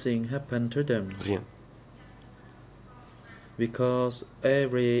 Réponse. nothing happened to them. Rien. Because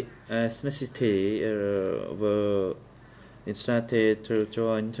every ethnicity were instructed to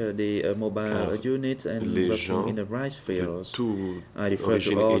join the mobile Car units and les working gens in the rice de fields. toute I refer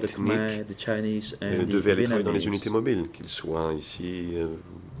origine to all the ethnique Khmer, the Chinese and the devaient aller travailler dans les Vietnamese. unités mobiles, qu'ils soient ici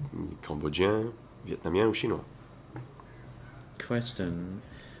cambodgiens, vietnamiens ou chinois.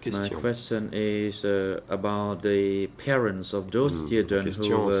 My question is about the parents of those children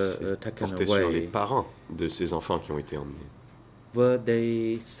who were taken portait sur les away. parents de ces enfants qui ont été emmenés. Were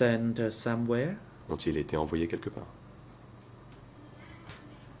they sent somewhere? Ont-ils été envoyés quelque part?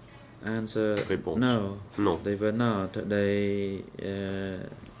 Answer, Réponse. no. Non. They were not. They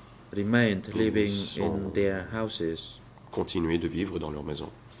remained living sont in their houses. Continuer de vivre dans leur maison.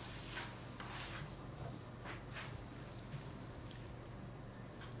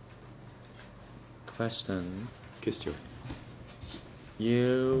 Question.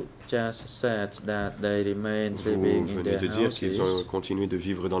 You just said that they remained Vous living in venez their de dire houses. qu'ils ont continué de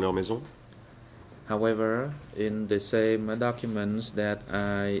vivre dans leur maison. However, in the same documents that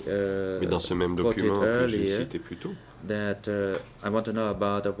I Mais dans ce même quoted document que j'ai earlier, cité plus tôt, that I want to know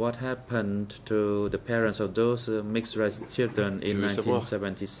about what happened to the parents of those mixed race children in Je veux savoir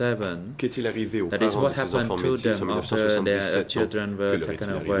 1977. qu'est-il arrivé aux That is parents what de ces enfants happened to métis en them after their 1977? children Que were leur taken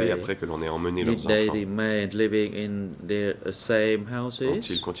est-il arrivé away? après que l'on ait emmené leurs Did they enfants? remain living in their same houses?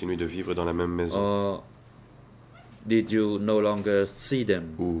 Ont-ils continué de vivre dans la même maison? Or did you no longer see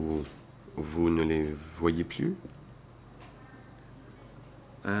them? Ou vous ne les voyez plus?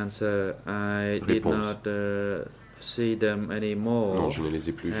 Answer, I did Réponse. not see them anymore. Non, je ne les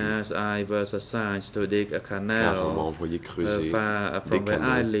ai plus vus. As I was assigned to dig a Car on canal m'a envoyé creuser far des from where I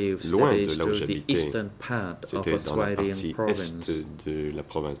canaux lived, loin that de is là où to the j'habitais. eastern part of C'était dans la Svarian partie province. est de la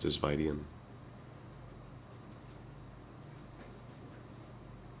province de Svarian.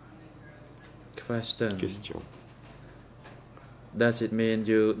 Question. Does it mean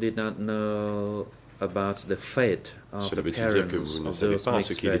you did not know about the fate of Cela the veut-il dire que parents vous ne of savez those pas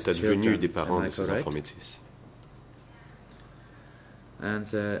ce qui est mixed-race advenu des children? parents Am I de ces correct? enfants métis?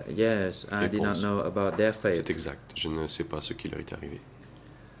 Answer: yes, I did not know about their fate. C'est exact. Je ne sais pas ce qui leur est arrivé.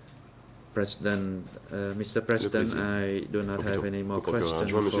 President, Mr. President, I do not have any more questions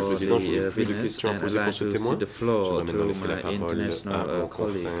Monsieur le for Président, je n'ai the plus de witness, questions à and I'd poser pour like ce to témoin. cede the floor Je vais maintenant to laisser la my parole à international mon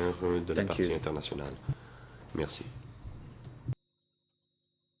colleague. confrère de la Thank partie you. internationale. Merci.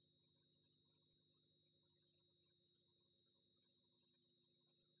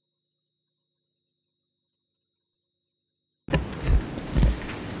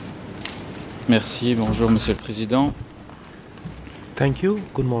 Merci, bonjour Monsieur le Président. Thank you.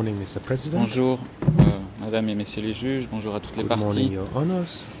 Good morning, Mr. President. Bonjour Madame et Messieurs les juges, bonjour à toutes les parties.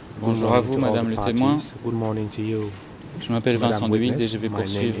 Bonjour à vous Madame le témoin. Je m'appelle Vincent De Wilde et je vais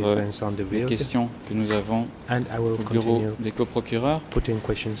poursuivre les questions que nous avons au bureau des coprocureurs.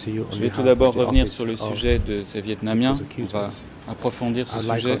 Je vais tout d'abord revenir sur le sujet de ces Vietnamiens. On va approfondir ce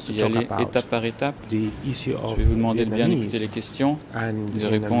sujet et y aller étape par étape. Je vais vous demander de bien écouter les questions et de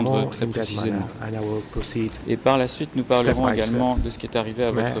répondre très précisément. Et par la suite, nous parlerons également de ce qui est arrivé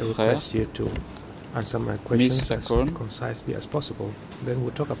à votre frère, Miss Sakorn,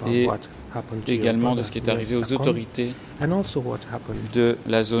 et également de ce qui est arrivé aux autorités de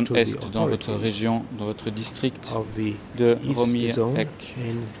la zone Est dans votre région, dans votre district de Romy Ek.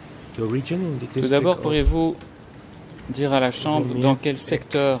 Tout d'abord, pourriez-vous dire à la Chambre dans quel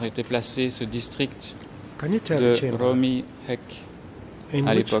secteur était placé ce district de Romy Ek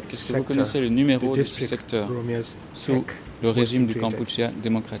à l'époque? Est-ce que vous connaissez le numéro de ce secteur sous le régime du Kampuchea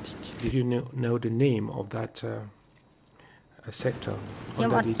démocratique? Did you know the name of that sector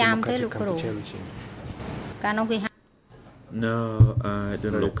under the democratic Kampuchea regime? No, I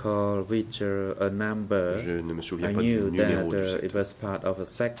do not recall which number. Je ne me souviens I pas du knew numéro that du secteur. it was part of a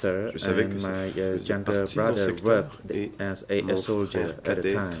sector, Je savais que and ça my faisait younger partie d'un brother secteur worked et as mon a soldier frère at the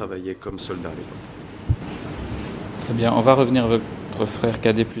cadet time. travaillait comme soldat à l'époque. Très bien, on va revenir à votre frère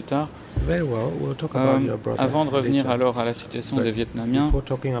cadet plus tard. Very well, we'll talk about your brother Avant de revenir later. alors à la situation des Vietnamiens, Before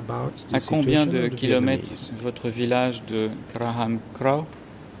talking about the à combien situation de of the kilomètres Vietnamese, votre village de Kraham Krau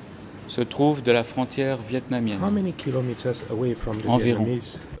se trouve de la frontière vietnamienne? how many kilometers away from the Environ.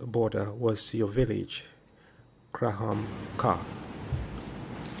 Vietnamese border was your village, Kraham Ka?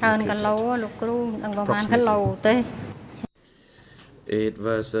 It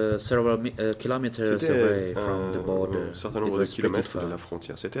was several kilometers away from the border. Un certain It nombre de was pretty kilomètres far. de la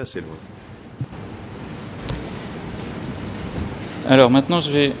frontière. C'était assez loin. Alors maintenant,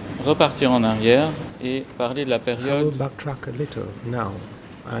 je vais repartir en arrière et parler de la I will période backtrack a little now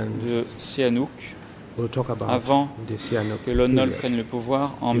and de Sihanouk we'll talk about avant the Sihanouk que Lon Nol period prenne le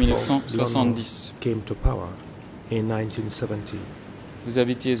pouvoir en before 1970. Lon Nol came to power in 1970. Vous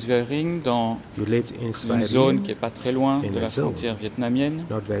habitiez Svering dans You lived in une Svay zone Rieng, qui n'est pas très loin in de a la zone frontière vietnamienne,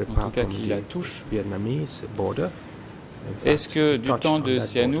 not very en far tout cas from qui la the touche. Vietnamese border. In fact, Est-ce que du touched temps on de that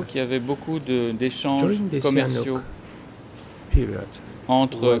Sihanouk, border. il y avait beaucoup d'échanges During the commerciaux Sihanouk period,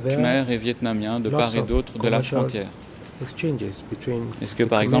 entre were there Khmer et Vietnamiens de part lots et of d'autre de la commercial frontière? exchanges between Est-ce que the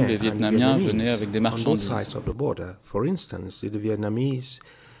par exemple Khmer les and the Vietnamiens Vietnamese venaient avec des on both marchandises? sides of the border? For instance, did the Vietnamese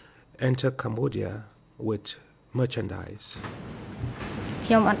enter Cambodia with merchandise?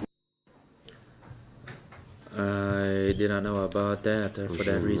 I did not know about that. For Je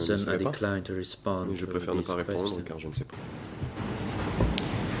that ne reason, I savais pas. declined to respond Je to préfère ne this pas répondre question. car je ne sais pas.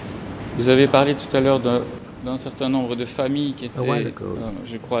 Vous avez parlé tout à l'heure d'un certain nombre de familles qui A while étaient, ago,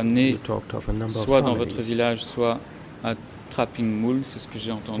 je crois, nées We talked of a number of soit dans votre families village, soit à Trapping Mool, c'est ce que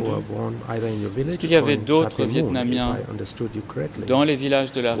j'ai entendu. who were born either in your village Est-ce qu'il y avait or in d'autres Trapping Moon, Vietnamiens if I understood you correctly. dans les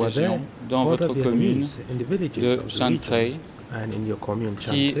villages de la Were there région, dans other votre commune Vietnamese in the villages de of the Shan region Trey and in your commune qui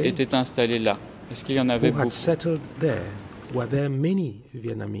Chan Trey étaient installés là? Est-ce qu'il y en avait who had beaucoup? settled there? Were there many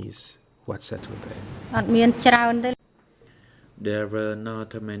Vietnamese who had settled there? There were not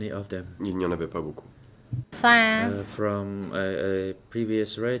many of them. Il n'y en avait pas beaucoup. From a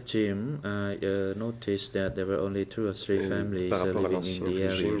previous regime, I noticed that there were only 2 or 3 families Par rapport à living l'ancien in the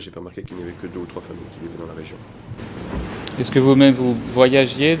régime, area. j'ai remarqué qu'il n'y avait que 2 ou 3 familles qui vivaient dans la région. Est-ce que vous-même vous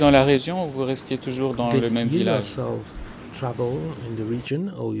voyagiez dans la région ou vous restiez toujours dans le Did même you village? yourself travel in the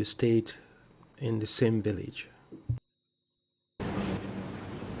region or you stayed in the same village?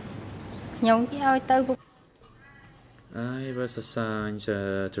 I was assigned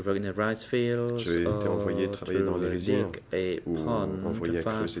to work in the rice fields J'ai été envoyé or travailler dans les to rizières dig a ou pond envoyé à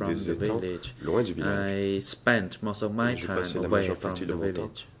far creuser from des the étangs village. loin du village. I spent most of my J'ai time passé la away majeure from partie the de mon temps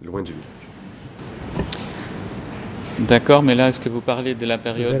village. loin du village. D'accord, mais là, est-ce que vous parlez de la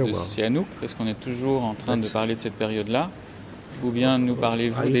période Very de well. Sihanouk? Parce qu'on est toujours en train de parler de cette période-là. ou bien nous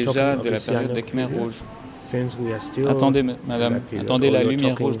parlez-vous déjà de la période des Khmers rouges? Attendez, madame, attendez, la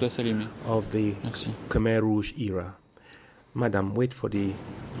lumière rouge doit s'allumer. Merci. Khmer Rouge era. Madam, wait for the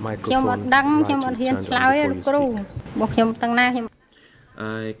microphone light to turn on before you speak.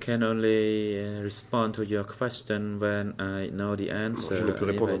 I can only respond to your question when I know the answer. Je ne peux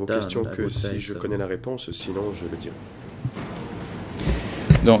répondre à vos questions que si je connais la réponse, sinon je le dirai.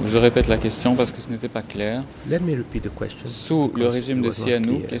 Donc, je répète la question parce que ce n'était pas clair. Sous le régime de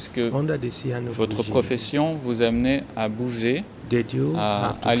Sihanouk, est-ce que votre profession vous amenait à bouger,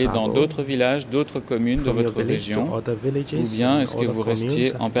 à aller dans d'autres villages, d'autres communes de votre région, ou bien est-ce que vous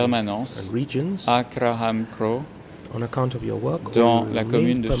restiez en permanence à Kraham Kro, dans la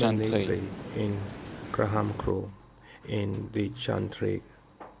commune de Chantrey?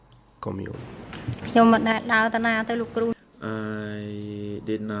 I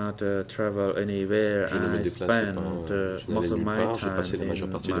did not travel anywhere. I spent most of my time in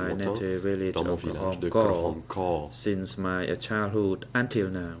my native village of Kraham Kro since my childhood until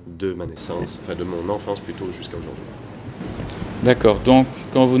now. De ma naissance, enfin de mon enfance plutôt jusqu'à aujourd'hui. D'accord, donc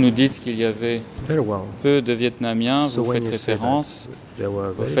quand vous nous dites qu'il y avait peu de Vietnamiens, vous faites référence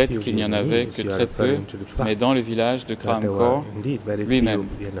au fait qu'il n'y en avait que très peu, mais dans le village de Kraham Kro lui-même.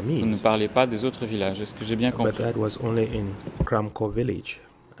 Vous ne parlez pas des autres villages, est-ce que j'ai bien compris? But that was only in Kraham Kro village,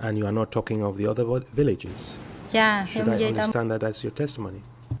 and you are not talking of the other villages. Should I understand that as your testimony?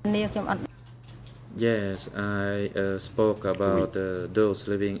 Yes, I spoke about those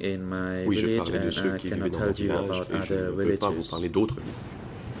living in my village, and I cannot tell you about other villages.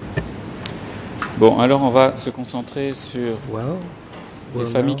 Bon, alors on va se concentrer sur les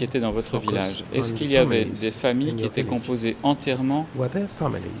familles qui étaient dans votre village. Est-ce qu'il y avait des familles qui étaient composées entièrement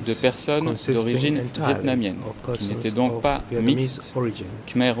de personnes d'origine vietnamienne, qui n'étaient donc pas mixtes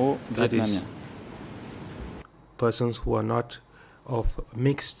khmero-vietnamiens? Persons who are not of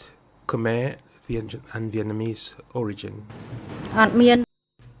mixed Khmer and Vietnamese origin.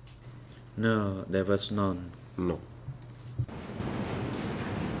 No, there was none. Non.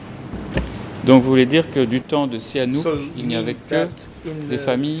 Donc vous voulez dire que du temps de Sihanouk, il n'y avait que des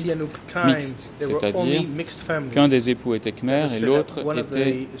familles mixtes, c'est-à-dire qu'un des époux était khmer et l'autre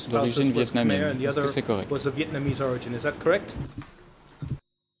était d'origine vietnamienne. Est-ce que c'est correct?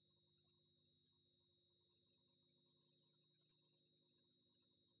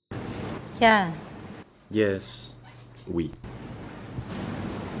 Yes. Oui.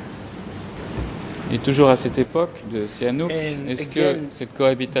 Et toujours à cette époque de Sihanouk, est-ce que cette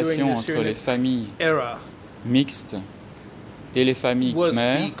cohabitation entre les familles mixtes et les familles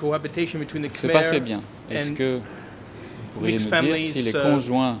khmer se passait bien? Est-ce que vous pourriez nous dire si les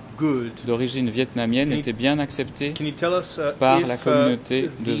conjoints d'origine vietnamienne étaient bien acceptés par la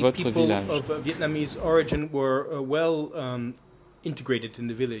communauté de votre village?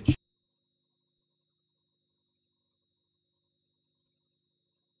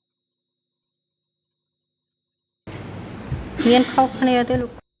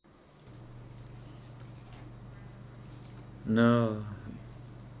 No,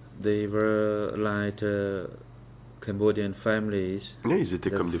 they were like Cambodian families. Oui, ils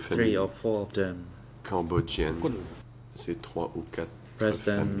étaient comme des familles. 3 or 4 of them. Cambodgiennes. C'est 3 ou 4.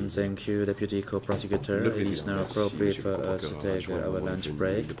 President, thank you, Deputy Co-Prosecutor. It is now appropriate for us to take our lunch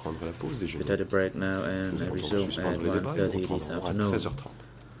break. We take a break now and resume at 1:30 this afternoon.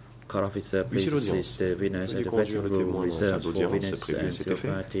 Court officer, please assist the witness at the waiting room reserved for witnesses and third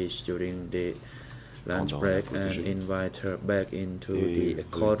parties during the lunch break and invite her back into the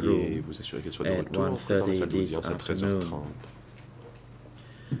courtroom at 1:30 this afternoon.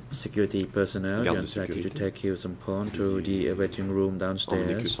 Security personnel are instructed to take Khieu Samphan to the waiting room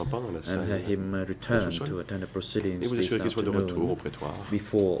downstairs and have him return to attend the proceedings this afternoon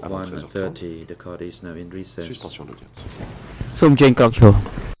before 1:30. The court is now in recess. Soom Chen Kok Cho.